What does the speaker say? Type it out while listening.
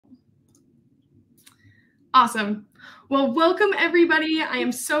Awesome. Well, welcome everybody. I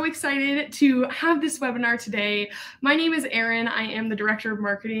am so excited to have this webinar today. My name is Erin. I am the Director of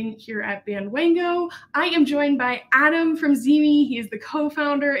Marketing here at Bandwango. I am joined by Adam from ZeeMee. He is the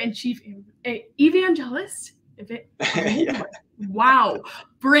co-founder and chief evangelist. Yeah. Wow,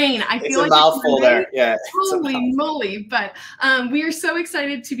 brain. I feel like it's a mouthful there. Yeah. Holy moly. But we are so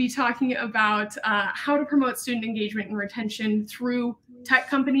excited to be talking about how to promote student engagement and retention through tech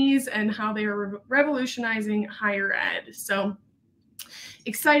companies and how they are revolutionizing higher ed. So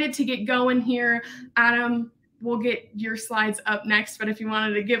excited to get going here. Adam, we'll get your slides up next, but if you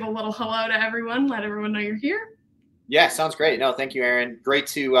wanted to give a little hello to everyone, let everyone know you're here. Yeah, sounds great. No, thank you, Erin. Great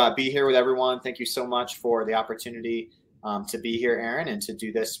to be here with everyone. Thank you so much for the opportunity to be here, Erin, and to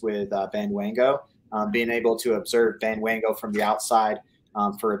do this with Bandwango. Being able to observe Bandwango from the outside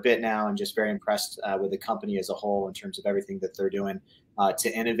for a bit now, and just very impressed with the company as a whole in terms of everything that they're doing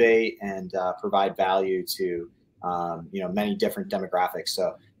to innovate and provide value to many different demographics.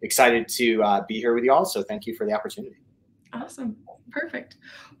 So excited to be here with you all. So thank you for the opportunity. Awesome. Perfect.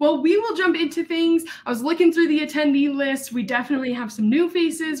 Well, we will jump into things. I was looking through the attendee list. We definitely have some new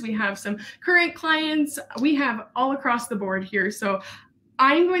faces. We have some current clients. We have all across the board here. So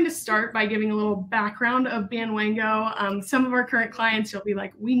I'm going to start by giving a little background of Bandwango. Some of our current clients, you'll be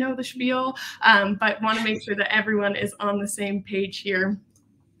like, we know the spiel, but want to make sure that everyone is on the same page here.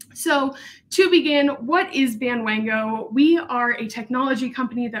 So to begin, what is Bandwango? We are a technology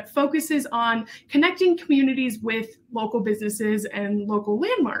company that focuses on connecting communities with local businesses and local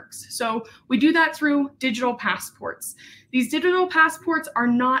landmarks. So we do that through digital passports. These digital passports are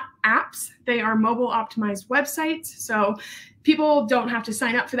not apps. They are mobile optimized websites. So people don't have to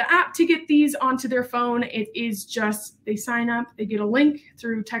sign up for the app to get these onto their phone. It is just they sign up, they get a link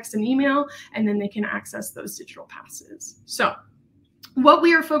through text and email, and then they can access those digital passes. So what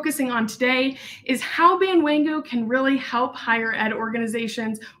we are focusing on today is how Bandwango can really help higher ed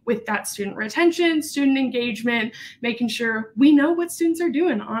organizations with that student retention, student engagement, making sure we know what students are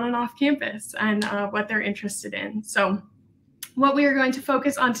doing on and off campus and what they're interested in. So what we are going to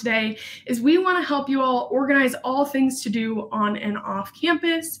focus on today is we want to help you all organize all things to do on and off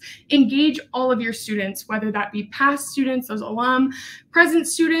campus, engage all of your students, whether that be past students, those alum, present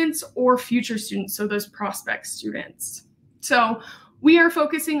students, or future students, so those prospect students. So we are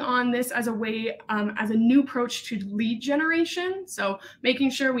focusing on this as a way, as a new approach to lead generation. So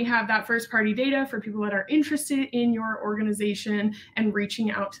making sure we have that first party data for people that are interested in your organization and reaching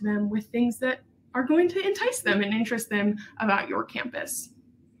out to them with things that are going to entice them and interest them about your campus.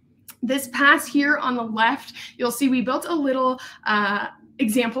 This pass here on the left, you'll see we built a little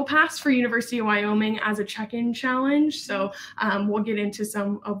example pass for University of Wyoming as a check-in challenge. So we'll get into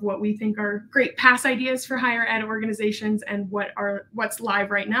some of what we think are great pass ideas for higher ed organizations and what's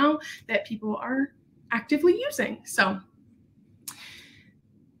live right now that people are actively using. So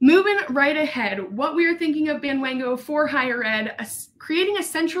moving right ahead, what we are thinking of Bandwango for higher ed, creating a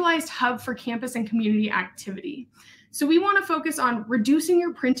centralized hub for campus and community activity. So we want to focus on reducing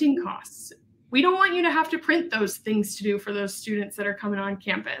your printing costs. We don't want you to have to print those things to do for those students that are coming on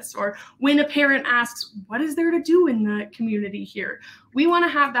campus, or when a parent asks, what is there to do in the community here? We want to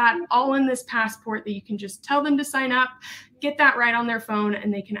have that all in this passport that you can just tell them to sign up, get that right on their phone,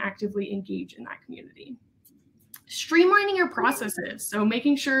 and they can actively engage in that community. Streamlining your processes. So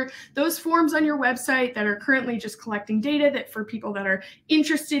making sure those forms on your website that are currently just collecting data that for people that are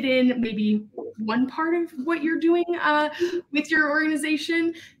interested in maybe one part of what you're doing with your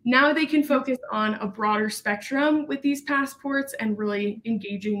organization, now they can focus on a broader spectrum with these passports and really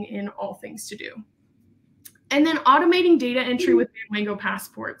engaging in all things to do. And then automating data entry with Bandwango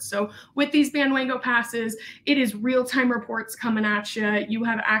passports. So with these Bandwango passes, it is real-time reports coming at you. You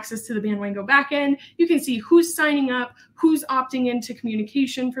have access to the Bandwango backend. You can see who's signing up, who's opting into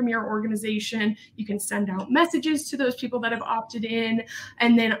communication from your organization. You can send out messages to those people that have opted in,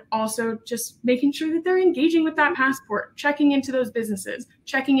 and then also just making sure that they're engaging with that passport, checking into those businesses,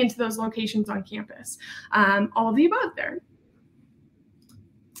 checking into those locations on campus, all of the above there.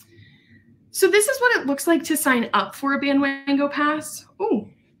 So this is what it looks like to sign up for a Bandwango pass. Oh,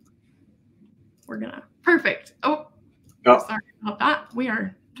 we're gonna, perfect. Oh, sorry about that. We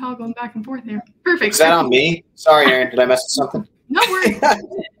are toggling back and forth there. Perfect. Is that on me? Sorry, Erin, did I mess with something? No worries.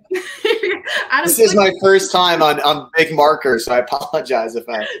 This is my first time on big markers, so I apologize if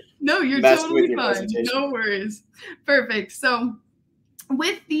I No, you're messed totally with your fine. presentation. No worries. Perfect. So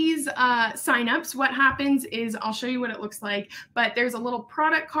With these signups, what happens is I'll show you what it looks like, but there's a little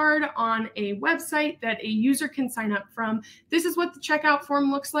product card on a website that a user can sign up from. This is what the checkout form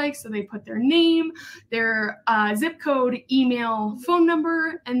looks like. So they put their name, their zip code, email, phone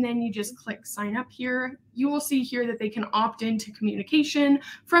number, and then you just click sign up here. You will see here that they can opt into communication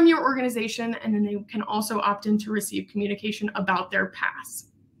from your organization, and then they can also opt in to receive communication about their pass.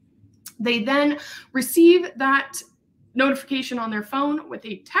 They then receive that notification on their phone with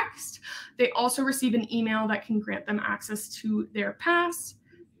a text. They also receive an email that can grant them access to their pass.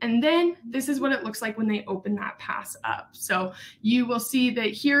 And then this is what it looks like when they open that pass up. So you will see that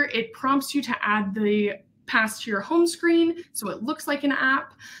here it prompts you to add the pass to your home screen. So it looks like an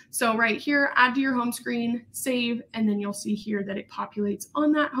app. So right here, add to your home screen, save, and then you'll see here that it populates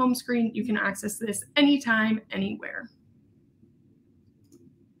on that home screen. You can access this anytime, anywhere.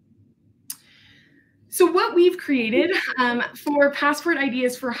 So what we've created for Passport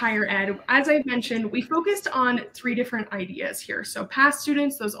Ideas for Higher Ed, as I've mentioned, we focused on 3 different ideas here. So past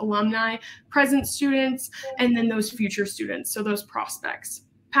students, those alumni, present students, and then those future students, so those prospects.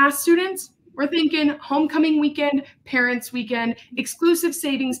 Past students, we're thinking homecoming weekend, parents weekend, exclusive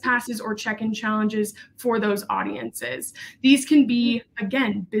savings passes or check-in challenges for those audiences. These can be,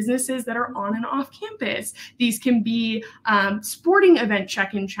 again, businesses that are on and off campus. These can be sporting event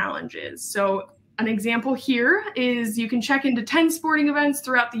check-in challenges. So an example here is you can check into 10 sporting events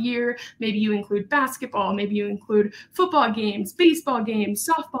throughout the year. Maybe you include basketball, maybe you include football games, baseball games,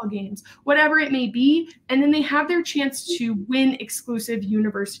 softball games, whatever it may be. And then they have their chance to win exclusive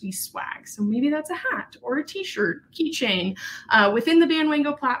university swag. So maybe that's a hat or a t-shirt, keychain. Within the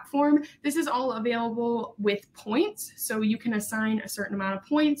Bandwango platform, this is all available with points. So you can assign a certain amount of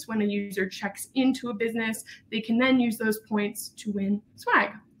points when a user checks into a business. They can then use those points to win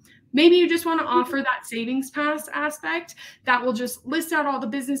swag. Maybe you just want to offer that savings pass aspect that will just list out all the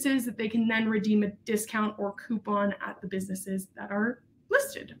businesses that they can then redeem a discount or coupon at the businesses that are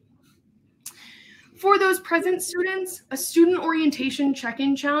listed. For those present students, a student orientation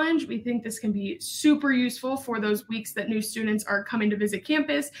check-in challenge, we think this can be super useful for those weeks that new students are coming to visit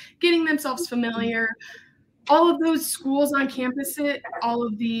campus, getting themselves familiar. All of those schools on campus, all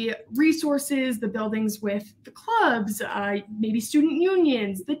of the resources, the buildings with the clubs, maybe student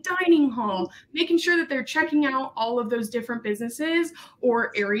unions, the dining hall, making sure that they're checking out all of those different businesses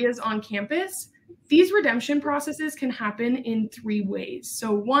or areas on campus. These redemption processes can happen in 3 ways.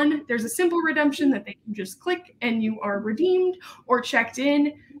 So 1, there's a simple redemption that they can just click and you are redeemed or checked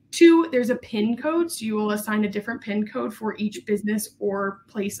in. 2, there's a PIN code. So you will assign a different PIN code for each business or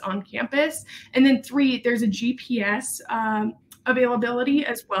place on campus. And then 3, there's a GPS availability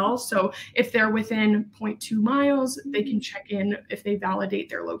as well. So if they're within 0.2 miles, they can check in if they validate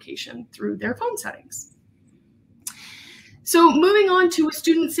their location through their phone settings. So moving on to a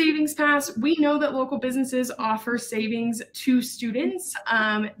student savings pass, we know that local businesses offer savings to students.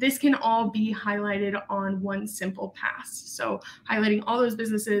 This can all be highlighted on one simple pass. So highlighting all those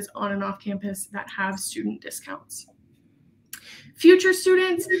businesses on and off campus that have student discounts. Future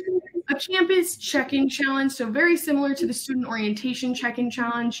students, a campus check-in challenge, so very similar to the student orientation check-in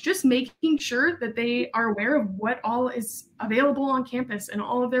challenge, just making sure that they are aware of what all is available on campus and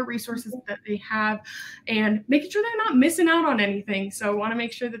all of their resources that they have and making sure they're not missing out on anything. So want to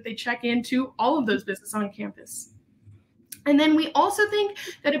make sure that they check into all of those businesses on campus. And then we also think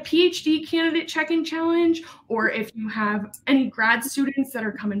that a PhD candidate check-in challenge, or if you have any grad students that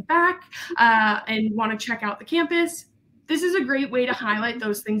are coming back and want to check out the campus, this is a great way to highlight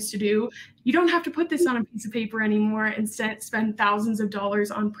those things to do. You don't have to put this on a piece of paper anymore and spend thousands of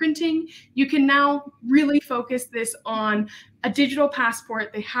dollars on printing. You can now really focus this on a digital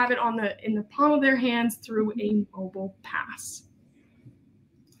passport. They have it in the palm of their hands through a mobile pass.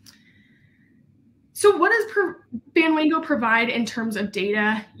 So what does Bandwango provide in terms of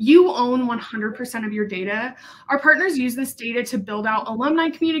data? You own 100% of your data. Our partners use this data to build out alumni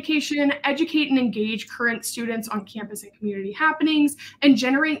communication, educate and engage current students on campus and community happenings, and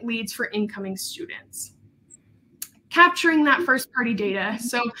generate leads for incoming students. Capturing that first-party data,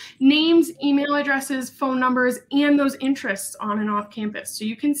 so names, email addresses, phone numbers, and those interests on and off campus. So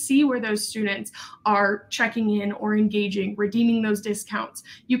you can see where those students are checking in or engaging, redeeming those discounts.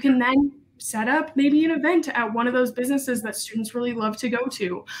 You can then set up maybe an event at one of those businesses that students really love to go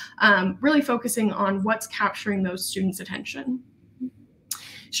to, really focusing on what's capturing those students' attention.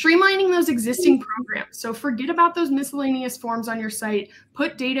 Streamlining those existing programs. So forget about those miscellaneous forms on your site,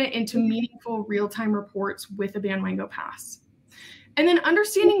 put data into meaningful real-time reports with a Bandwango Pass. And then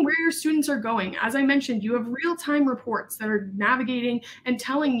understanding where your students are going. As I mentioned, you have real-time reports that are navigating and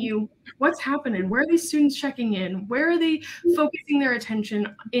telling you what's happening. Where are these students checking in? Where are they focusing their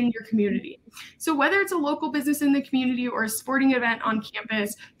attention in your community? So whether it's a local business in the community or a sporting event on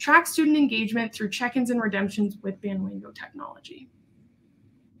campus, track student engagement through check-ins and redemptions with Bandwango technology.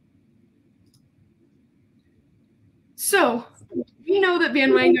 So we know that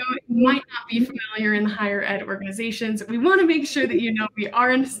Bandwango might not be familiar in higher ed organizations. We want to make sure that you know we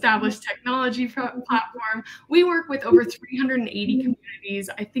are an established technology platform. We work with over 380 communities.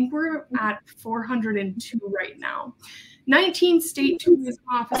 I think we're at 402 right now. 19 state tourism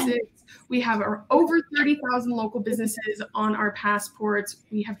offices. We have over 30,000 local businesses on our passports.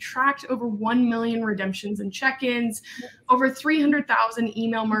 We have tracked over 1 million redemptions and check-ins, over 300,000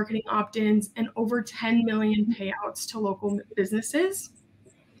 email marketing opt-ins, and over 10 million payouts to local businesses.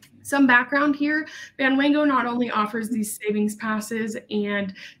 Some background here, Bandwango not only offers these savings passes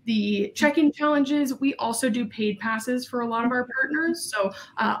and the check-in challenges, we also do paid passes for a lot of our partners. So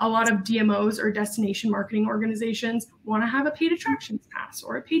a lot of DMOs or destination marketing organizations want to have a paid attractions pass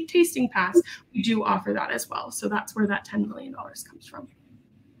or a paid tasting pass. We do offer that as well. So that's where that $10 million comes from.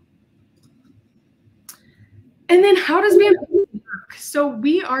 And then how does Bandwango work? So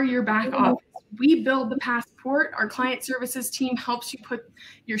we are your back office. We build the passport. Our client services team helps you put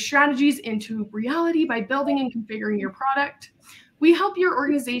your strategies into reality by building and configuring your product. We help your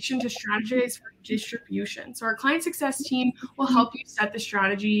organization to strategize for distribution. So our client success team will help you set the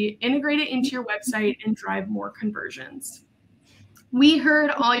strategy, integrate it into your website, and drive more conversions. We heard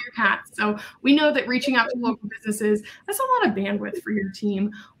all your cats. So we know that reaching out to local businesses, that's a lot of bandwidth for your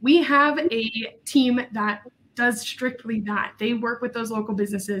team. We have a team that does strictly that. They work with those local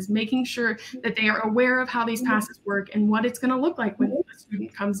businesses, making sure that they are aware of how these passes work and what it's going to look like when a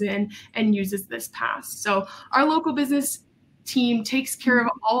student comes in and uses this pass. So our local business team takes care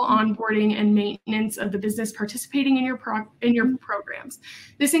of all onboarding and maintenance of the business participating in your programs.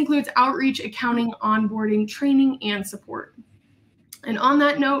 This includes outreach, accounting, onboarding, training, and support. And on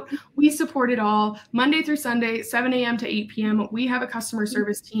that note, we support it all Monday through Sunday, 7 a.m. to 8 p.m. We have a customer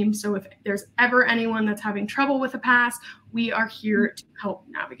service team. So if there's ever anyone that's having trouble with a pass, we are here to help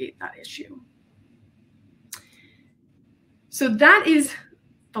navigate that issue. So that is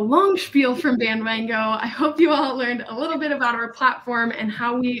the long spiel from Bandwango. I hope you all learned a little bit about our platform and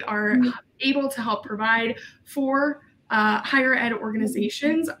how we are able to help provide for higher ed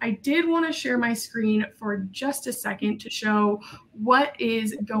organizations. I did want to share my screen for just a second to show what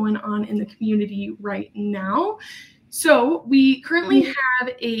is going on in the community right now. So we currently have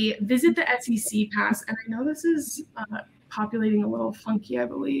a Visit the SEC pass, and I know this is populating a little funky, I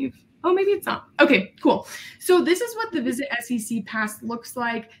believe. Oh, maybe it's not. Okay, cool. So this is what the Visit SEC pass looks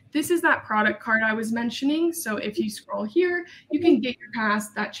like. This is that product card I was mentioning. So if you scroll here, you can get your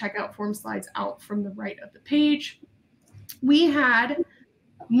pass. That checkout form slides out from the right of the page. We had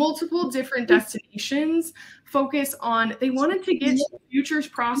multiple different destinations focus on, they wanted to get futures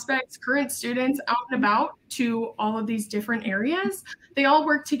prospects, current students out and about to all of these different areas. They all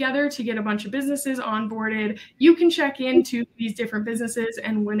work together to get a bunch of businesses onboarded. You can check into these different businesses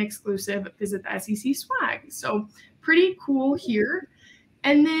and win exclusive Visit the SEC swag. So pretty cool here.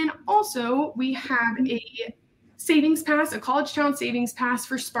 And then also we have a savings pass, a college town savings pass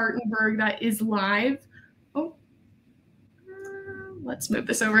for Spartanburg that is live. Oh, let's move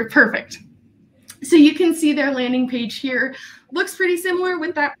this over. Perfect. So you can see their landing page here. Looks pretty similar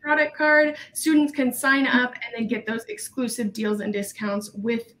with that product card. Students can sign up and then get those exclusive deals and discounts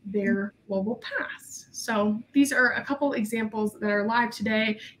with their global pass. So these are a couple examples that are live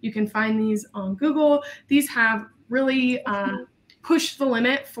today. You can find these on Google. These have really pushed the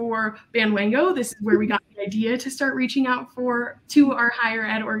limit for Bandwango. This is where we got the idea to start reaching out to our higher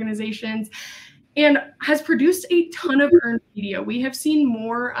ed organizations, and has produced a ton of earned media. We have seen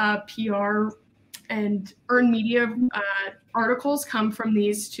more PR and earned media articles come from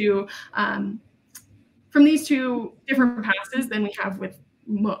these two different passes than we have with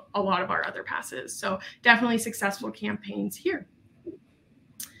a lot of our other passes. So definitely successful campaigns here.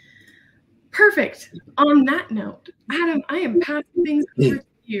 Perfect. On that note, Adam, I am passing things over to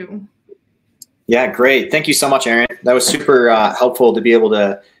you. Yeah, great. Thank you so much, Erin. That was super helpful to be able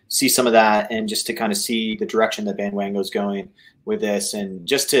to see some of that and just to kind of see the direction that Bandwango is going with this, and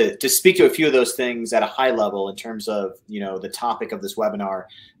just to speak to a few of those things at a high level in terms of, you know, the topic of this webinar,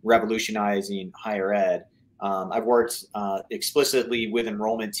 revolutionizing higher ed. I've worked explicitly with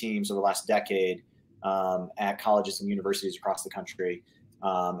enrollment teams over the last decade at colleges and universities across the country.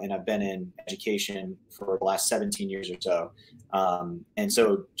 And I've been in education for the last 17 years or so. And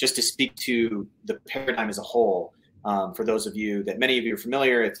so just to speak to the paradigm as a whole, For those of you that many of you are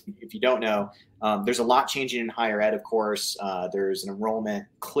familiar, if you don't know, there's a lot changing in higher ed, of course. There's an enrollment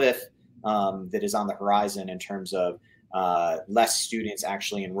cliff that is on the horizon in terms of less students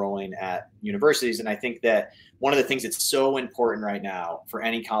actually enrolling at universities. And I think that one of the things that's so important right now for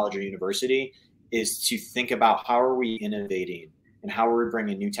any college or university is to think about how are we innovating and how are we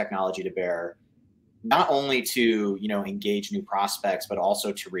bringing new technology to bear, not only to, engage new prospects, but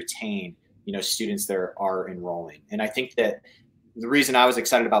also to retain, students that are enrolling. And I think that the reason I was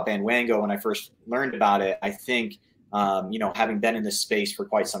excited about Bandwango when I first learned about it, I think, having been in this space for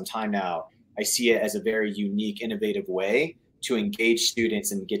quite some time now, I see it as a very unique, innovative way to engage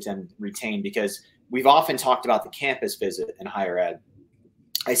students and get them retained, because we've often talked about the campus visit in higher ed.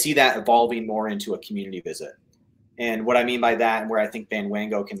 I see that evolving more into a community visit. And what I mean by that, and where I think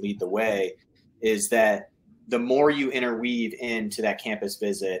Bandwango can lead the way, is that the more you interweave into that campus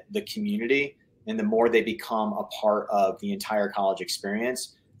visit, the community, and the more they become a part of the entire college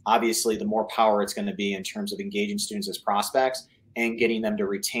experience, obviously the more power it's going to be in terms of engaging students as prospects and getting them to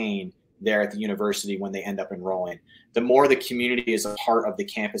retain there at the university when they end up enrolling. The more the community is a part of the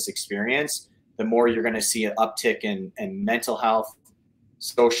campus experience, the more you're going to see an uptick in mental health,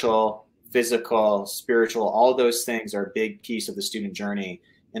 social, physical, spiritual. All of those things are a big piece of the student journey.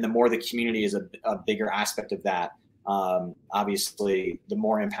 And the more the community is a bigger aspect of that, obviously, the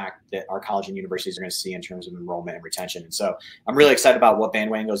more impact that our college and universities are going to see in terms of enrollment and retention. And so I'm really excited about what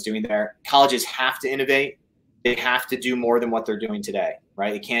Bandwango is doing there. Colleges have to innovate. They have to do more than what they're doing today,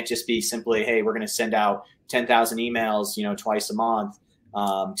 right? It can't just be simply, hey, we're going to send out 10,000 emails, twice a month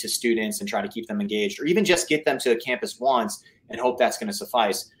to students and try to keep them engaged, or even just get them to a campus once and hope that's going to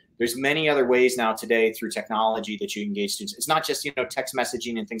suffice. There's many other ways now today through technology that you engage students. It's not just, text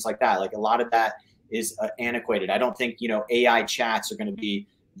messaging and things like that. Like, a lot of that is antiquated. I don't think, AI chats are going to be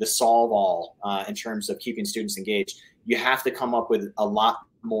the solve all in terms of keeping students engaged. You have to come up with a lot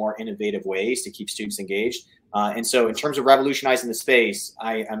more innovative ways to keep students engaged. And so in terms of revolutionizing the space,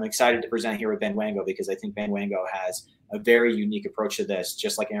 I'm excited to present here with Bandwango, because I think Bandwango has a very unique approach to this,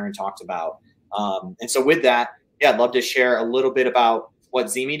 just like Aaron talked about. And so with that, yeah, I'd love to share a little bit about what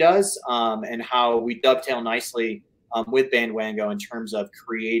ZeeMee does and how we dovetail nicely with Bandwango in terms of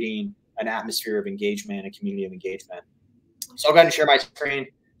creating an atmosphere of engagement, a community of engagement. So I'll go ahead and share my screen.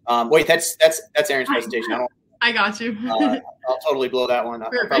 Wait, that's Aaron's presentation. I got you. I'll totally blow that one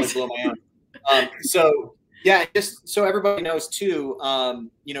up. I'll probably blow my own. So yeah, just so everybody knows too,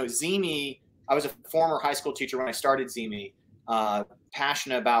 ZeeMee, I was a former high school teacher when I started ZeeMee,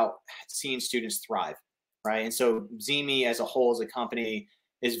 passionate about seeing students thrive. Right. And so ZeeMee as a whole, as a company,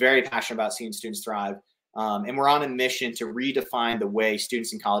 is very passionate about seeing students thrive. And we're on a mission to redefine the way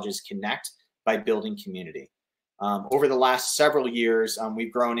students and colleges connect by building community. Over the last several years,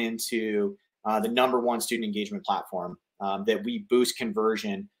 we've grown into the #1 student engagement platform that we boost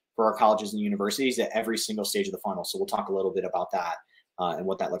conversion for our colleges and universities at every single stage of the funnel. So we'll talk a little bit about that and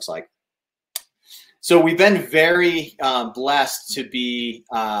what that looks like. So we've been very blessed to be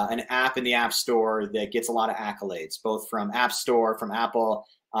an app in the App Store that gets a lot of accolades, both from App Store, from Apple,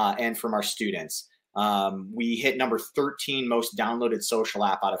 and from our students. We hit number 13 most downloaded social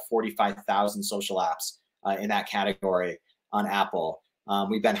app out of 45,000 social apps in that category on Apple.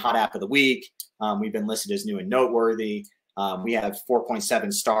 We've been Hot App of the Week. We've been listed as new and noteworthy. We have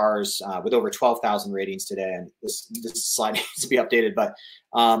 4.7 stars with over 12,000 ratings today. And this slide needs to be updated, but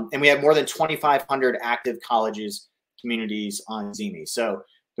and we have more than 2,500 active colleges, communities on ZeeMee. So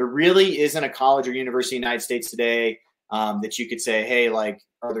there really isn't a college or university in the United States today that you could say, hey, like,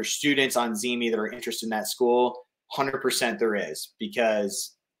 are there students on ZeeMee that are interested in that school? 100% there is,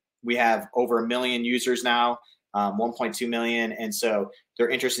 because we have over 1 million users now, 1.2 million. And so they're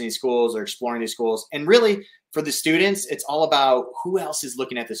interested in these schools, they're exploring these schools. And really, for the students, it's all about who else is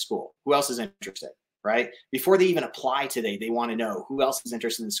looking at the school, who else is interested, right? Before they even apply today, they want to know who else is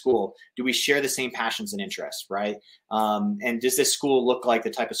interested in the school. Do we share the same passions and interests, right? And does this school look like the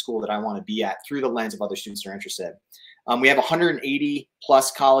type of school that I want to be at through the lens of other students that are interested? We have 180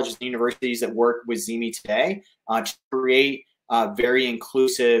 plus colleges and universities that work with ZeeMee today to create very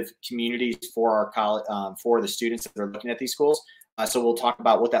inclusive communities for our for the students that are looking at these schools. So we'll talk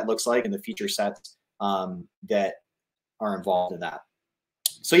about what that looks like and the feature sets that are involved in that.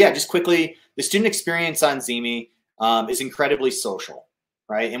 So yeah, just quickly, the student experience on ZeeMee is incredibly social,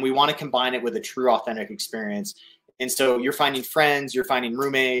 right? And we want to combine it with a true, authentic experience. And so you're finding friends, you're finding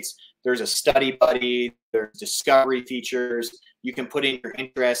roommates, there's a study buddy, there's discovery features. You can put in your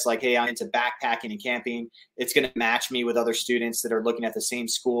interests, like, hey, I'm into backpacking and camping. It's going to match me with other students that are looking at the same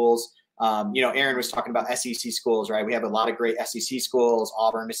schools You know, Aaron was talking about SEC schools, right? We have a lot of great SEC schools,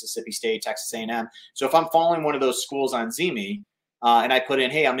 Auburn, Mississippi State, Texas A&M. So if I'm following one of those schools on ZeeMee and I put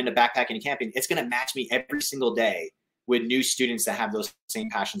in, hey, I'm into backpacking and camping, it's going to match me every single day with new students that have those same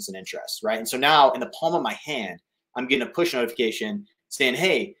passions and interests, right? And so now in the palm of my hand, I'm getting a push notification saying,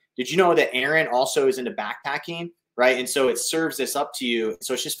 hey, did you know that Aaron also is into backpacking, right? And so it serves this up to you.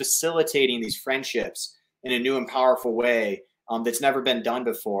 So it's just facilitating these friendships in a new and powerful way that's never been done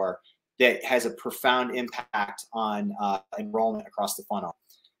before, that has a profound impact on enrollment across the funnel.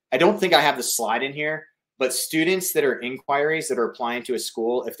 I don't think I have the slide in here, but students that are inquiries that are applying to a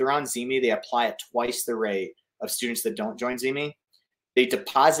school, if they're on ZeeMee, they apply at twice the rate of students that don't join ZeeMee. They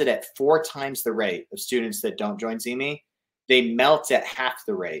deposit at 4 times the rate of students that don't join ZeeMee. They melt at half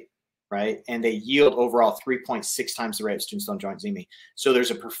the rate, right? And they yield overall 3.6 times the rate of students don't join ZeeMee. So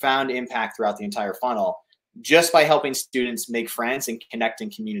there's a profound impact throughout the entire funnel just by helping students make friends and connect in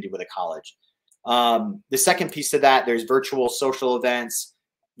community with a college. The second piece of that, there's virtual social events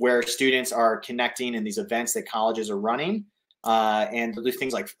where students are connecting in these events that colleges are running. And they'll do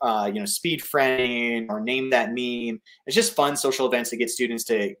things like, you know, speed friending or name that meme. It's just fun social events to get students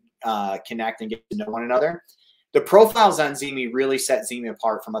to connect and get to know one another. The profiles on ZeeMee really set ZeeMee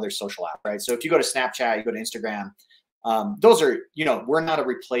apart from other social apps, right? So if you go to Snapchat, you go to Instagram, those are, you know, we're not a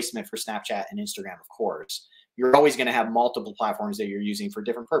replacement for Snapchat and Instagram, of course. You're always going to have multiple platforms that you're using for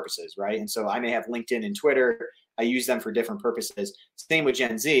different purposes, right? And so I may have LinkedIn and Twitter. I use them for different purposes. Same with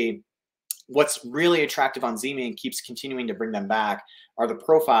Gen Z. What's really attractive on ZeeMee and keeps continuing to bring them back are the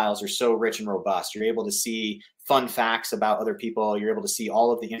profiles are so rich and robust. You're able to see fun facts about other people. You're able to see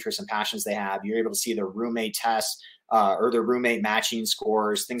all of the interests and passions they have. You're able to see their roommate tests or their roommate matching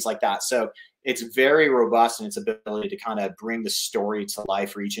scores, things like that. So it's very robust in its ability to kind of bring the story to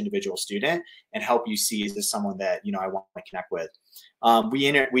life for each individual student and help you see, is this someone that, you know, I want to connect with.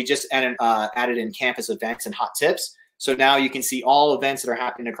 We just added in campus events and hot tips. So now you can see all events that are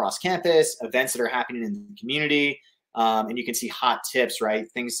happening across campus, events that are happening in the community, and you can see hot tips, right?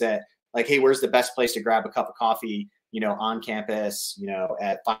 Things that like, hey, where's the best place to grab a cup of coffee, you know, on campus, you know,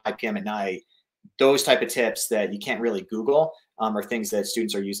 at 5 p.m. at night. Those type of tips that you can't really Google are things that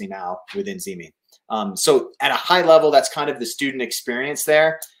students are using now within ZeeMee. So at a high level, that's kind of the student experience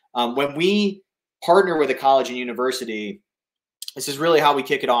there. When we partner with a college and university, this is really how we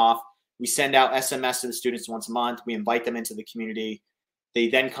kick it off. We send out SMS to the students once a month. We invite them into the community. They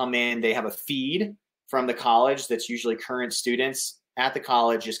then come in. They have a feed from the college that's usually current students at the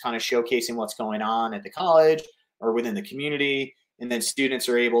college, just kind of showcasing what's going on at the college or within the community. And then students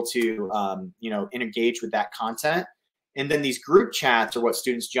are able to, you know, engage with that content. And then these group chats are what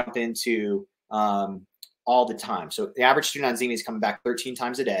students jump into all the time. So the average student on ZeeMee is coming back 13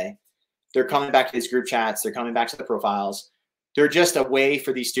 times a day. They're coming back to these group chats. They're coming back to the profiles. They're just a way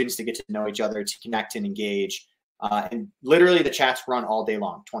for these students to get to know each other, to connect and engage. And literally the chats run all day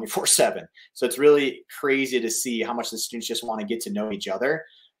long, 24/7. So it's really crazy to see how much the students just want to get to know each other.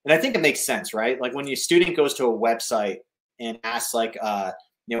 And I think it makes sense, right? Like when your student goes to a website and asks like,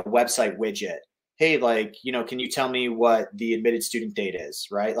 you know, website widget, hey, like, you know, can you tell me what the admitted student date is,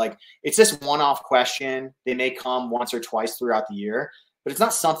 right? Like it's this one-off question. They may come once or twice throughout the year, but it's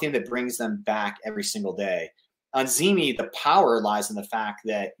not something that brings them back every single day. On ZeeMee, the power lies in the fact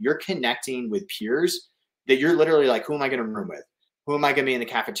that you're connecting with peers that you're literally like, who am I going to room with? Who am I going to be in the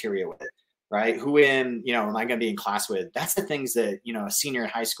cafeteria with? Right? Who am I going to be in class with? That's the things that, you know, a senior in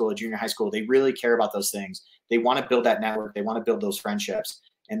high school, a junior high school, they really care about those things. They want to build that network. They want to build those friendships.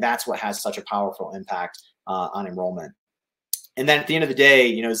 And that's what has such a powerful impact on enrollment. And then at the end of the day,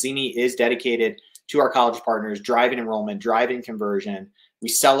 you know, ZeeMee is dedicated to our college partners, driving enrollment, driving conversion. We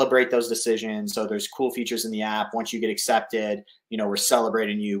celebrate those decisions. So there's cool features in the app. Once you get accepted, you know, we're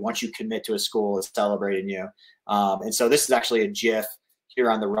celebrating you. Once you commit to a school, it's celebrating you. And so this is actually a GIF here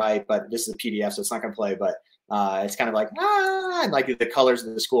on the right, but this is a PDF, so it's not going to play, but it's kind of like, and like the colors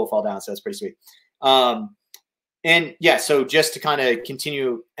of the school fall down. So that's pretty sweet. And yeah, so just to kind of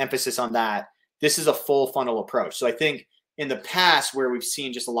continue emphasis on that, this is a full funnel approach. So I think in the past where we've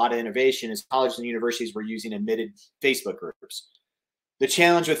seen just a lot of innovation is colleges and universities were using admitted Facebook groups. The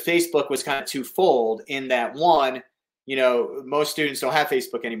challenge with Facebook was kind of twofold in that one, you know, most students don't have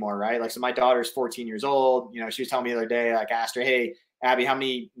Facebook anymore, right? Like, so my daughter's 14 years old. You know, she was telling me the other day, like, I asked her, hey, Abby, how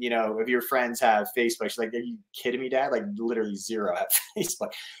many, you know, of your friends have Facebook? She's like, are you kidding me, Dad? Like literally 0 have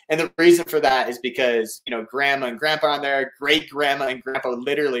Facebook. And the reason for that is because, you know, grandma and grandpa are on there, great grandma and grandpa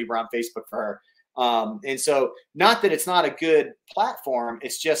literally were on Facebook for her. And so not that it's not a good platform.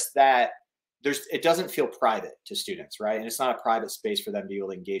 It's just that it doesn't feel private to students, right? And it's not a private space for them to be able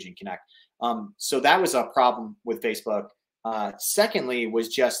to engage and connect. So that was a problem with Facebook. Secondly, was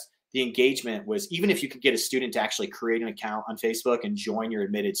just the engagement was, even if you could get a student to actually create an account on Facebook and join your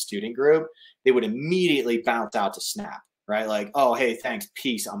admitted student group, they would immediately bounce out to Snap, right? Like, oh, hey, thanks,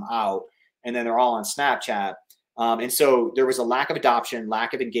 peace, I'm out. And then they're all on Snapchat. And so there was a lack of adoption,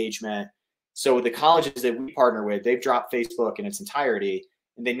 lack of engagement. So the colleges that we partner with, they've dropped Facebook in its entirety.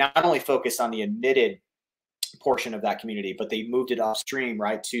 And they not only focused on the admitted portion of that community, but they moved it upstream,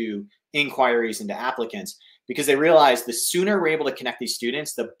 right, to inquiries into applicants, because they realized the sooner we're able to connect these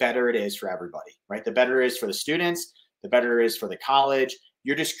students, the better it is for everybody, right? The better it is for the students, the better it is for the college.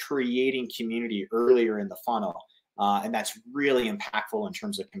 You're just creating community earlier in the funnel. And that's really impactful in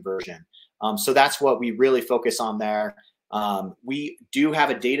terms of conversion. So that's what we really focus on there. We do have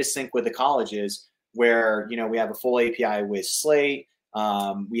a data sync with the colleges where, you know, we have a full API with Slate.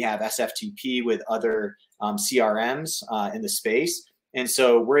 We have SFTP with other CRMs in the space. And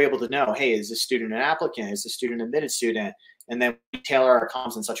so we're able to know, hey, is this student an applicant? Is this student an admitted student? And then we tailor our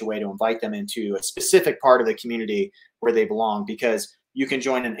comms in such a way to invite them into a specific part of the community where they belong, because you can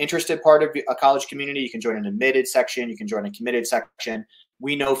join an interested part of a college community. You can join an admitted section. You can join a committed section.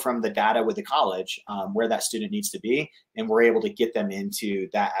 We know from the data with the college where that student needs to be, and we're able to get them into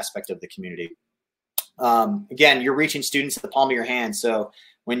that aspect of the community. Again, you're reaching students at the palm of your hand. So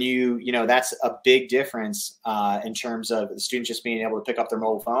when you know, that's a big difference in terms of the students just being able to pick up their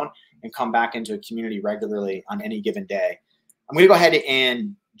mobile phone and come back into a community regularly on any given day. I'm going to go ahead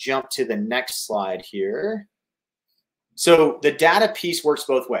and jump to the next slide here. So the data piece works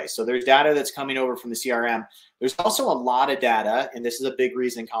both ways. So there's data that's coming over from the CRM. There's also a lot of data, and this is a big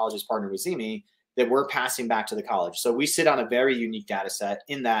reason colleges partner with ZeeMee, that we're passing back to the college. So we sit on a very unique data set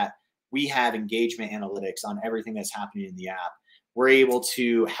in that we have engagement analytics on everything that's happening in the app. We're able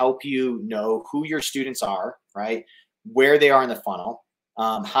to help you know who your students are, right? Where they are in the funnel,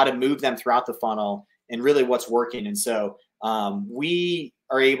 how to move them throughout the funnel, and really what's working. And so we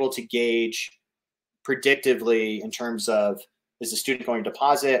are able to gauge predictively in terms of, is the student going to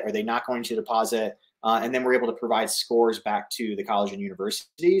deposit? Are they not going to deposit? And then we're able to provide scores back to the college and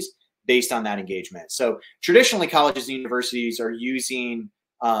universities based on that engagement. So traditionally, colleges and universities are using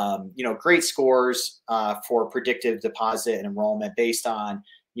you know, great scores for predictive deposit and enrollment based on,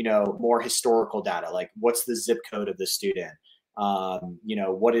 you know, more historical data, like what's the zip code of the student? You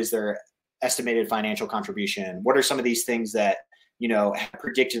know, what is their estimated financial contribution? What are some of these things that, you know, have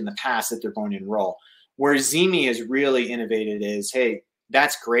predicted in the past that they're going to enroll? Where ZeeMee has really innovated is, hey,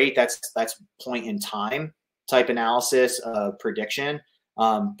 that's great. That's point in time type analysis of prediction.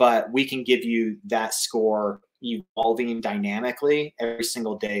 But we can give you that score evolving dynamically every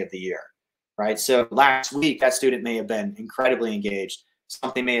single day of the year, right? So last week, that student may have been incredibly engaged.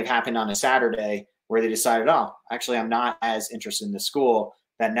 Something may have happened on a Saturday where they decided, oh, actually, I'm not as interested in the school.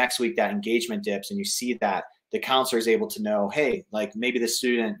 That next week, that engagement dips, and you see that the counselor is able to know, hey, like maybe the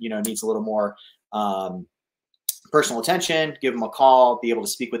student, you know, needs a little more personal attention, give them a call, be able to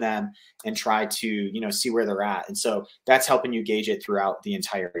speak with them, and try to, you know, see where they're at. And so that's helping you gauge it throughout the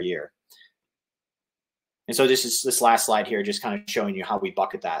entire year. And so this last slide here, just kind of showing you how we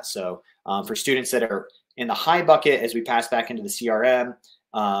bucket that. So for students that are in the high bucket, as we pass back into the CRM,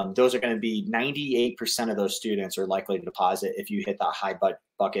 those are going to be 98% of those students are likely to deposit if you hit that high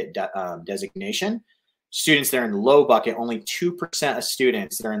bucket designation. Students that are in the low bucket, only 2% of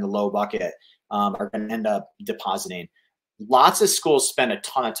students that are in the low bucket are going to end up depositing. Lots of schools spend a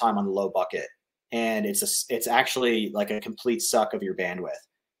ton of time on the low bucket, and it's actually like a complete suck of your bandwidth,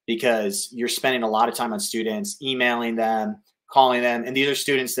 because you're spending a lot of time on students, emailing them, calling them, and these are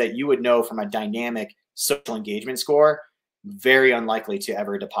students that you would know from a dynamic social engagement score, very unlikely to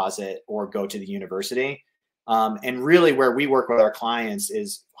ever deposit or go to the university. And really where we work with our clients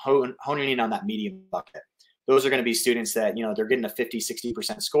is honing in on that medium bucket. Those are going to be students that, you know, they're getting a 50,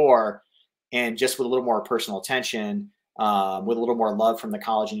 60% score, and just with a little more personal attention, with a little more love from the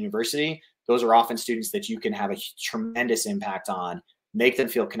college and university, those are often students that you can have a tremendous impact on, make them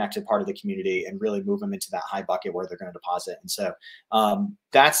feel connected, part of the community, and really move them into that high bucket where they're going to deposit. And so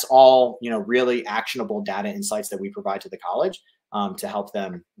that's all, you know, really actionable data insights that we provide to the college to help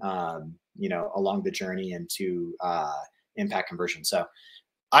them, you know, along the journey and to impact conversion. So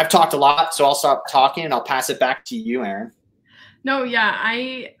I've talked a lot, so I'll stop talking and I'll pass it back to you, Erin. No, yeah,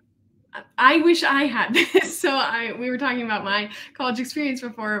 I wish I had this. So we were talking about my college experience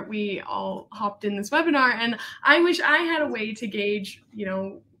before we all hopped in this webinar, and I wish I had a way to gauge, you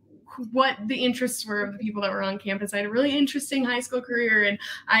know, what the interests were of the people that were on campus. I had a really interesting high school career, and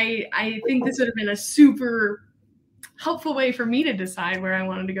I think this would have been a super helpful way for me to decide where I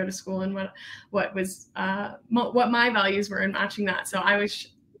wanted to go to school and what was what my values were in matching that. So I wish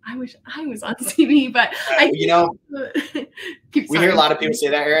I wish I was on ZeeMee, but you know, we hear a lot of people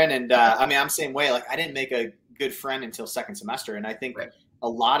sorry. say that, Aaron, and I mean, I'm the same way. Like, I didn't make a good friend until second semester, and I think Right. a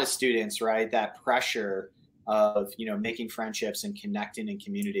lot of students, right, that pressure of, you know, making friendships and connecting in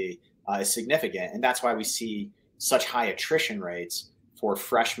community is significant, and that's why we see such high attrition rates for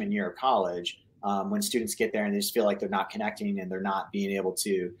freshman year of college, when students get there and they just feel like they're not connecting and they're not being able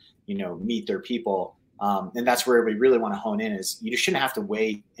to, you know, meet their people. And that's where we really want to hone in is you just shouldn't have to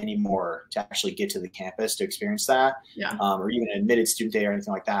wait anymore to actually get to the campus to experience that, Yeah. or even an admitted student day or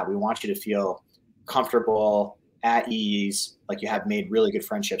anything like that. We want you to feel comfortable, at ease, like you have made really good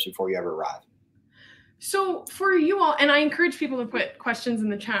friendships before you ever arrive. So for you all, and I encourage people to put questions in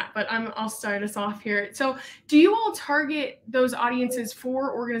the chat, but I'll start us off here. So do you all target those audiences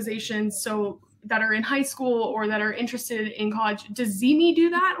for organizations that are in high school or that are interested in college? Does ZeeMee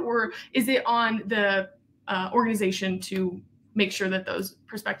do that, or is it on the organization to make sure that those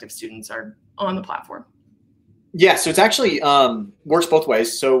prospective students are on the platform? Yeah, so it's actually works both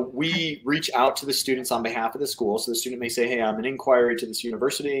ways. So we reach out to the students on behalf of the school. So the student may say, hey, I'm an inquiry to this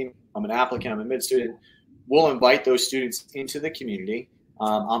university. I'm an applicant. I'm a mid-student. We'll invite those students into the community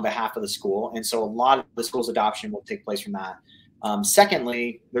on behalf of the school. And so a lot of the school's adoption will take place from that.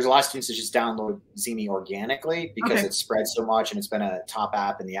 Secondly, there's a lot of students that just download ZeeMee organically because it spreads so much and it's been a top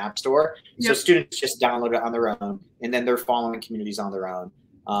app in the App Store. Yep. So students just download it on their own, and then they're following communities on their own.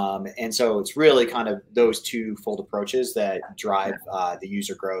 And so it's really kind of those two-fold approaches that drive the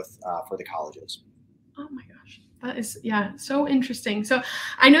user growth for the colleges. Oh my gosh, that is, yeah, so interesting. So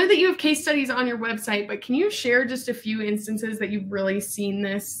I know that you have case studies on your website, but can you share just a few instances that you've really seen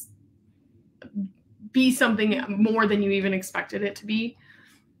this be something more than you even expected it to be?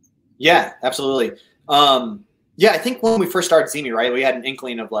 Yeah, absolutely. Yeah, I think when we first started ZeeMee, right, we had an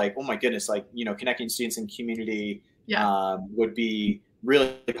inkling of like, oh my goodness, like, you know, connecting students in community would be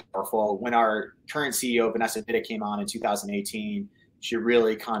really powerful. When our current CEO, Vanessa Pitta, came on in 2018, she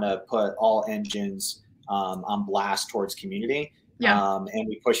really kind of put all engines on blast towards community. And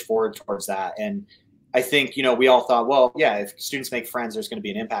we pushed forward towards that. And I think, you know, we all thought, well, yeah, if students make friends, there's going to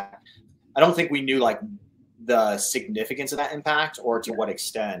be an impact. I don't think we knew like the significance of that impact or to what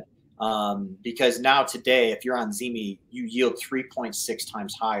extent. Because now today, if you're on ZeeMee, you yield 3.6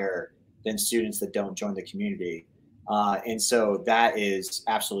 times higher than students that don't join the community. And so that is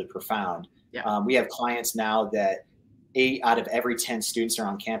absolutely profound. We have clients now that 8 out of every 10 students are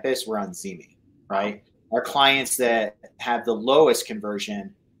on campus, we're on ZeeMee, right? Our clients that have the lowest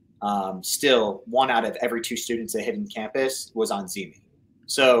conversion, still 1 out of every 2 students that hit in campus was on ZeeMee.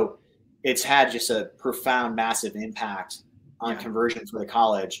 So it's had just a profound, massive impact on conversion for the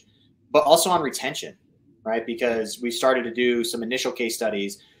college, but also on retention, right? Because we started to do some initial case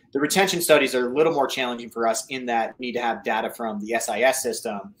studies. The retention studies are a little more challenging for us in that we need to have data from the SIS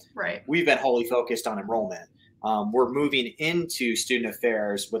system. Right. We've been wholly focused on enrollment. We're moving into student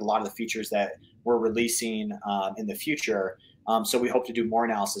affairs with a lot of the features that we're releasing in the future. So we hope to do more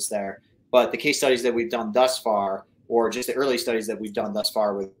analysis there. But the case studies that we've done thus far, or just the early studies that we've done thus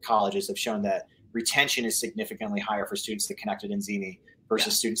far with colleges, have shown that retention is significantly higher for students that connected in ZeeMee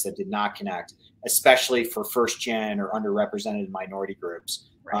versus students that did not connect, especially for first gen or underrepresented minority groups.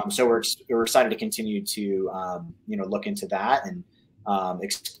 Right. So we're excited to continue to you know, look into that and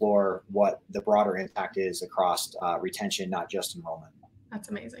explore what the broader impact is across retention, not just enrollment. That's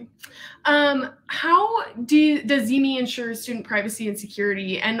amazing. How does ZeeMee ensure student privacy and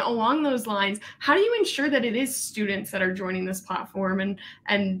security? And along those lines, how do you ensure that it is students that are joining this platform?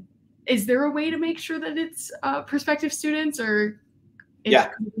 And is there a way to make sure that it's prospective students, or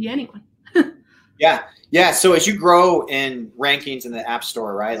it could be anyone? Yeah. So as you grow in rankings in the App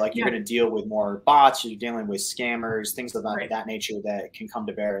Store, right, like you're going to deal with more bots, you're dealing with scammers, things of that nature that can come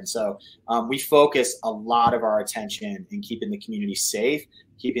to bear. And so we focus a lot of our attention in keeping the community safe,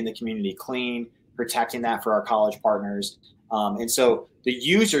 keeping the community clean, protecting that for our college partners. And so the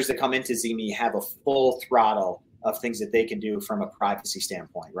users that come into ZeeMee have a full throttle of things that they can do from a privacy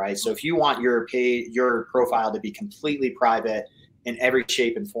standpoint, right? So if you want your profile to be completely private in every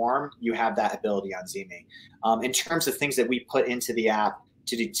shape and form, you have that ability on ZeeMee. In terms of things that we put into the app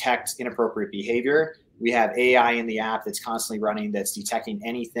to detect inappropriate behavior, we have AI in the app that's constantly running, that's detecting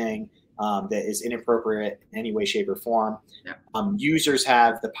anything that is inappropriate in any way, shape, or form. Users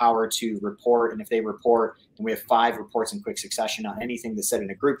have the power to report, and if they report, and we have 5 reports in quick succession on anything that's said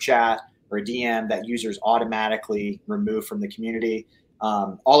in a group chat or a DM, that users automatically remove from the community.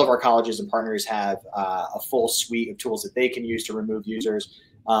 All of our colleges and partners have a full suite of tools that they can use to remove users.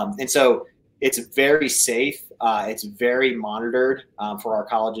 And so it's very safe. It's very monitored for our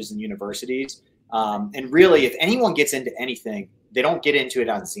colleges and universities. And really, if anyone gets into anything, they don't get into it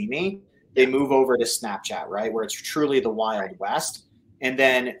on ZeeMee. They move over to Snapchat, right, where it's truly the Wild West. And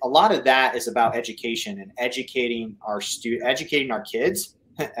then a lot of that is about education and educating our kids,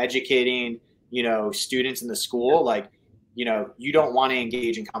 educating, you know, students in the school. Like, you know, you don't want to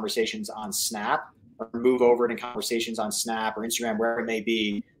engage in conversations on Snap or move over to conversations on Snap or Instagram, wherever it may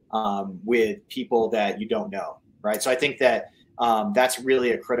be, with people that you don't know, right? So I think that that's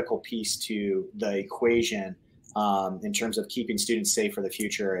really a critical piece to the equation in terms of keeping students safe for the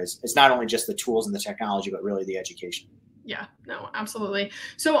future. It's not only just the tools and the technology, but really the education. Yeah, no, absolutely.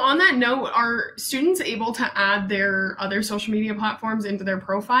 So on that note, are students able to add their other social media platforms into their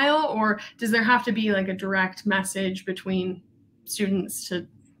profile, or does there have to be like a direct message between students to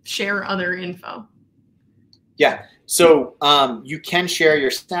share other info? Yeah, so you can share your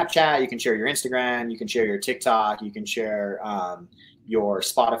Snapchat, you can share your Instagram, you can share your TikTok, you can share your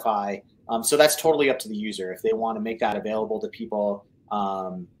Spotify. So that's totally up to the user. If they want to make that available to people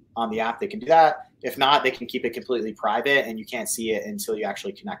on the app, they can do that. If not, they can keep it completely private and you can't see it until you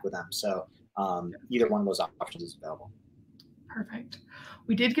actually connect with them. So either one of those options is available. Perfect.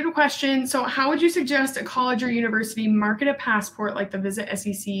 We did get a question. So how would you suggest a college or university market a passport like the Visit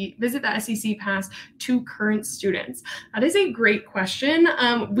the SEC Pass to current students? That is a great question.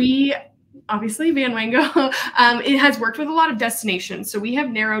 We obviously, Bandwango, it has worked with a lot of destinations. So we have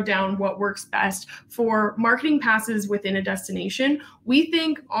narrowed down what works best for marketing passes within a destination. We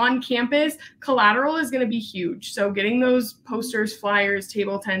think on campus, collateral is going to be huge. So getting those posters, flyers,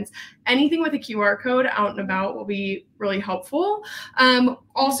 table tents, anything with a QR code out and about will be really helpful.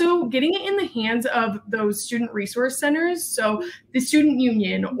 Also, getting it in the hands of those student resource centers. So the student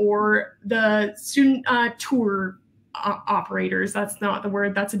union or the student tour operators, that's not the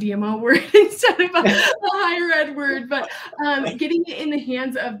word, that's a DMO word instead of a higher ed word, but getting it in the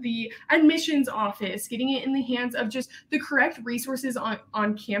hands of the admissions office, getting it in the hands of just the correct resources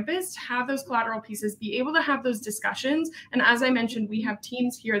on campus to have those collateral pieces, be able to have those discussions. And as I mentioned, we have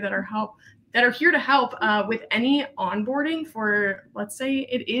teams here that are here to help with any onboarding for, let's say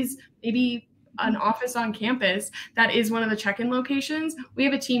it is maybe an office on campus that is one of the check-in locations. We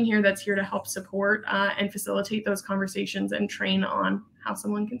have a team here that's here to help support and facilitate those conversations and train on how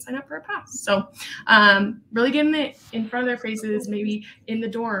someone can sign up for a pass. So really getting it in front of their faces, maybe in the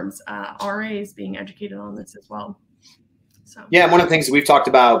dorms, RAs being educated on this as well. So yeah, one of the things we've talked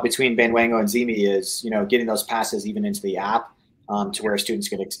about between Bandwango and ZeeMee is, you know, getting those passes even into the app to where students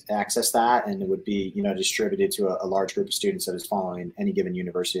could access that, and it would be, you know, distributed to a large group of students that is following any given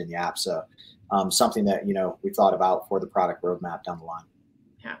university in the app. So something that, you know, we thought about for the product roadmap down the line.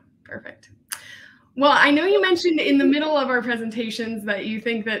 Yeah, perfect. Well, I know you mentioned in the middle of our presentations that you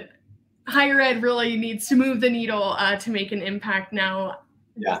think that higher ed really needs to move the needle to make an impact now.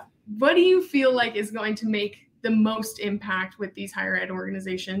 Yeah. What do you feel like is going to make the most impact with these higher ed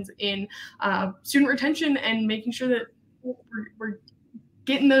organizations in student retention and making sure that we're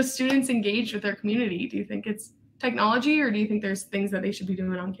getting those students engaged with their community? Do you think it's technology, or do you think there's things that they should be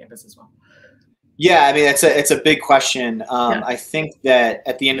doing on campus as well? Yeah, I mean, it's a big question. I think that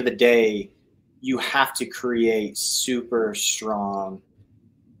at the end of the day, you have to create super strong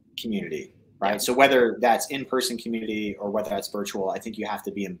community, right? So whether that's in-person community or whether that's virtual, I think you have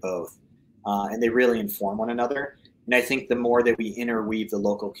to be in both. And they really inform one another. And I think the more that we interweave the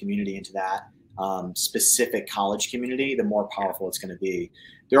local community into that specific college community, the more powerful it's going to be.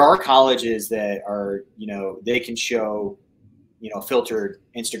 There are colleges that are, you know, they can show, you know, filtered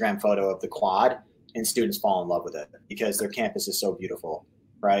Instagram photo of the quad and students fall in love with it because their campus is so beautiful,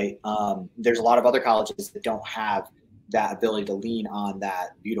 right? There's a lot of other colleges that don't have that ability to lean on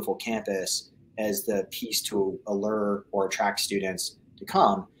that beautiful campus as the piece to allure or attract students to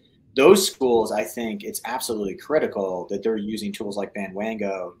come. Those schools, I think it's absolutely critical that they're using tools like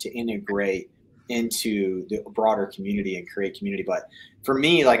Bandwango to integrate into the broader community and create community. But for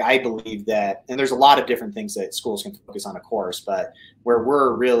me, like, I believe that, and there's a lot of different things that schools can focus on, of course, but where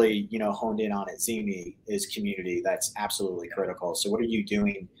we're really, you know, honed in on at ZeeMee is community. That's absolutely critical. So what are you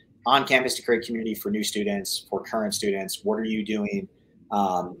doing on campus to create community for new students, for current students? What are you doing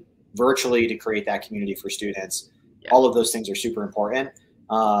virtually to create that community for students? All of those things are super important.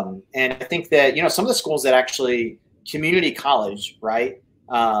 And I think that, you know, some of the schools that actually community college, right,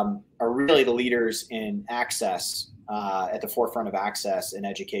 are really the leaders in access, at the forefront of access in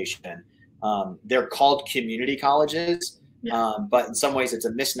education. They're called community colleges, but in some ways it's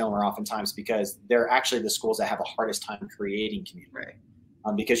a misnomer oftentimes because they're actually the schools that have the hardest time creating community.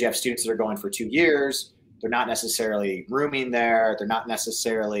 Right. Because you have students that are going for 2 years, They're not necessarily rooming there. They're not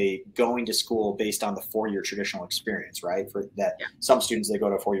necessarily going to school based on the 4-year traditional experience, right? For that, some students that go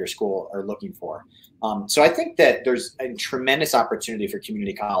to a 4-year school are looking for. So I think that there's a tremendous opportunity for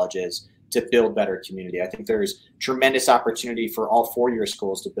community colleges to build better community. I think there's tremendous opportunity for all 4-year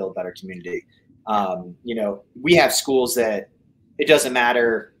schools to build better community. You know, we have schools that it doesn't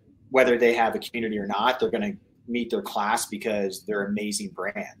matter whether they have a community or not, they're going to meet their class because they're amazing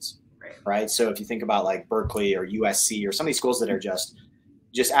brands, right? So if you think about like Berkeley or USC or some of these schools that are just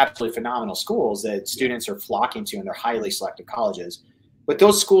absolutely phenomenal schools that students are flocking to, and they're highly selective colleges. But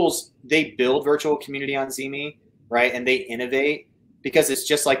those schools, they build virtual community on ZeeMee, right? And they innovate because it's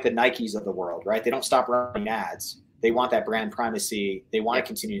just like the Nikes of the world, right? They don't stop running ads. They want that brand primacy. They want to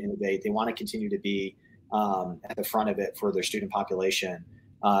continue to innovate. They want to continue to be at the front of it for their student population.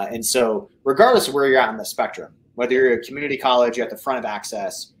 And so regardless of where you're at on the spectrum, whether you're a community college, you're at the front of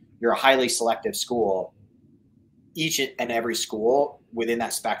access, you're a highly selective school, each and every school within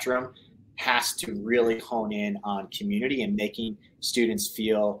that spectrum has to really hone in on community and making students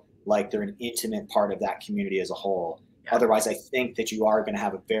feel like they're an intimate part of that community as a whole. Yeah. Otherwise, I think that you are going to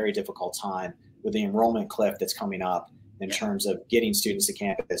have a very difficult time with the enrollment cliff that's coming up in terms of getting students to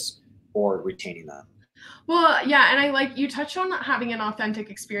campus or retaining them. Well, yeah, and I like you touched on having an authentic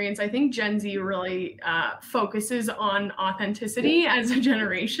experience. I think Gen Z really focuses on authenticity as a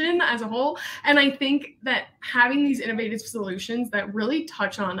generation as a whole. And I think that having these innovative solutions that really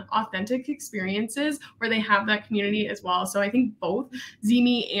touch on authentic experiences where they have that community as well. So I think both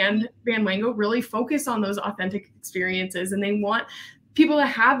ZeeMee and Bandwango really focus on those authentic experiences, and they want people to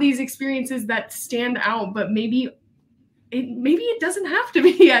have these experiences that stand out, but maybe it doesn't have to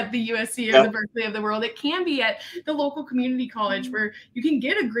be at the USC or the Berkeley of the world. It can be at the local community college where you can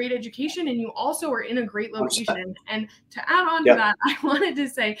get a great education and you also are in a great location. And to add on to that, I wanted to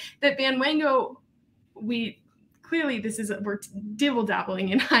say that Bandwango, we're dibble dabbling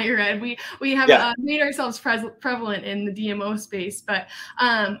in higher ed. We have made ourselves prevalent in the DMO space, but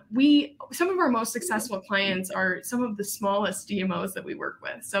some of our most successful clients are some of the smallest DMOs that we work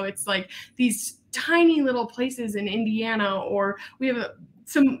with. So it's like these tiny little places in Indiana, or we have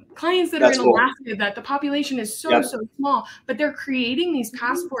some clients that are in Alaska that the population is so small, but they're creating these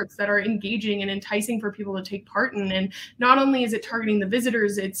passports that are engaging and enticing for people to take part in. And not only is it targeting the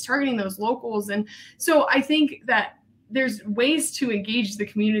visitors, it's targeting those locals. And so I think that there's ways to engage the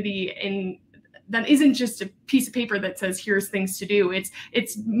community in that isn't just a piece of paper that says here's things to do. It's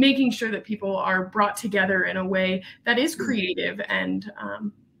making sure that people are brought together in a way that is creative and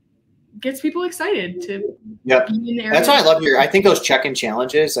gets people excited to be in there. That's why I love I think those check-in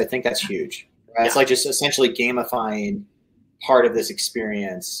challenges, I think that's huge. Right? It's like just essentially gamifying part of this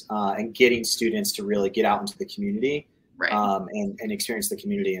experience and getting students to really get out into the community and experience the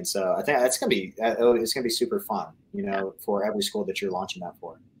community. And so I think that's going to be, it's going to be super fun, you know, for every school that you're launching that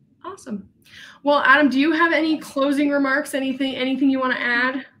for. Awesome. Well, Adam, do you have any closing remarks? Anything you want to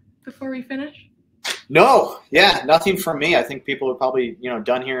add before we finish? No, nothing from me. I think people are probably,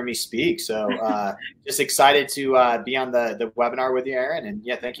 done hearing me speak. So just excited to be on the webinar with you, Aaron. And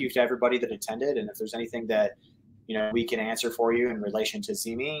thank you to everybody that attended. And if there's anything that, we can answer for you in relation to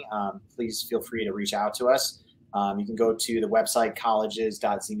ZeeMee, please feel free to reach out to us. You can go to the website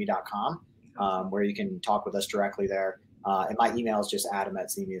colleges.zeemee.com where you can talk with us directly there. And my email is just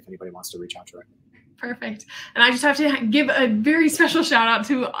adam@ZeeMee if anybody wants to reach out directly. Perfect. And I just have to give a very special shout out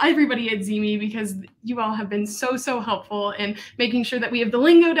to everybody at ZeeMee because you all have been so helpful in making sure that we have the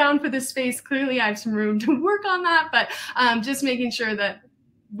lingo down for this space. Clearly, I have some room to work on that, but just making sure that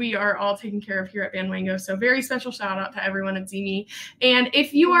we are all taken care of here at Bandwango. So very special shout out to everyone at ZeeMee. And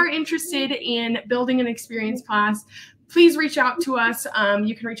if you are interested in building an experience class, please reach out to us.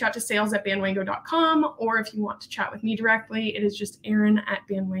 You can reach out to sales@bandwango.com, or if you want to chat with me directly, it is just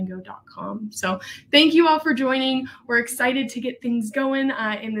aaron@bandwango.com. So thank you all for joining. We're excited to get things going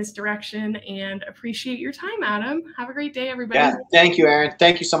in this direction and appreciate your time, Adam. Have a great day, everybody. Yeah, thank you, Aaron.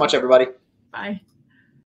 Thank you so much, everybody. Bye.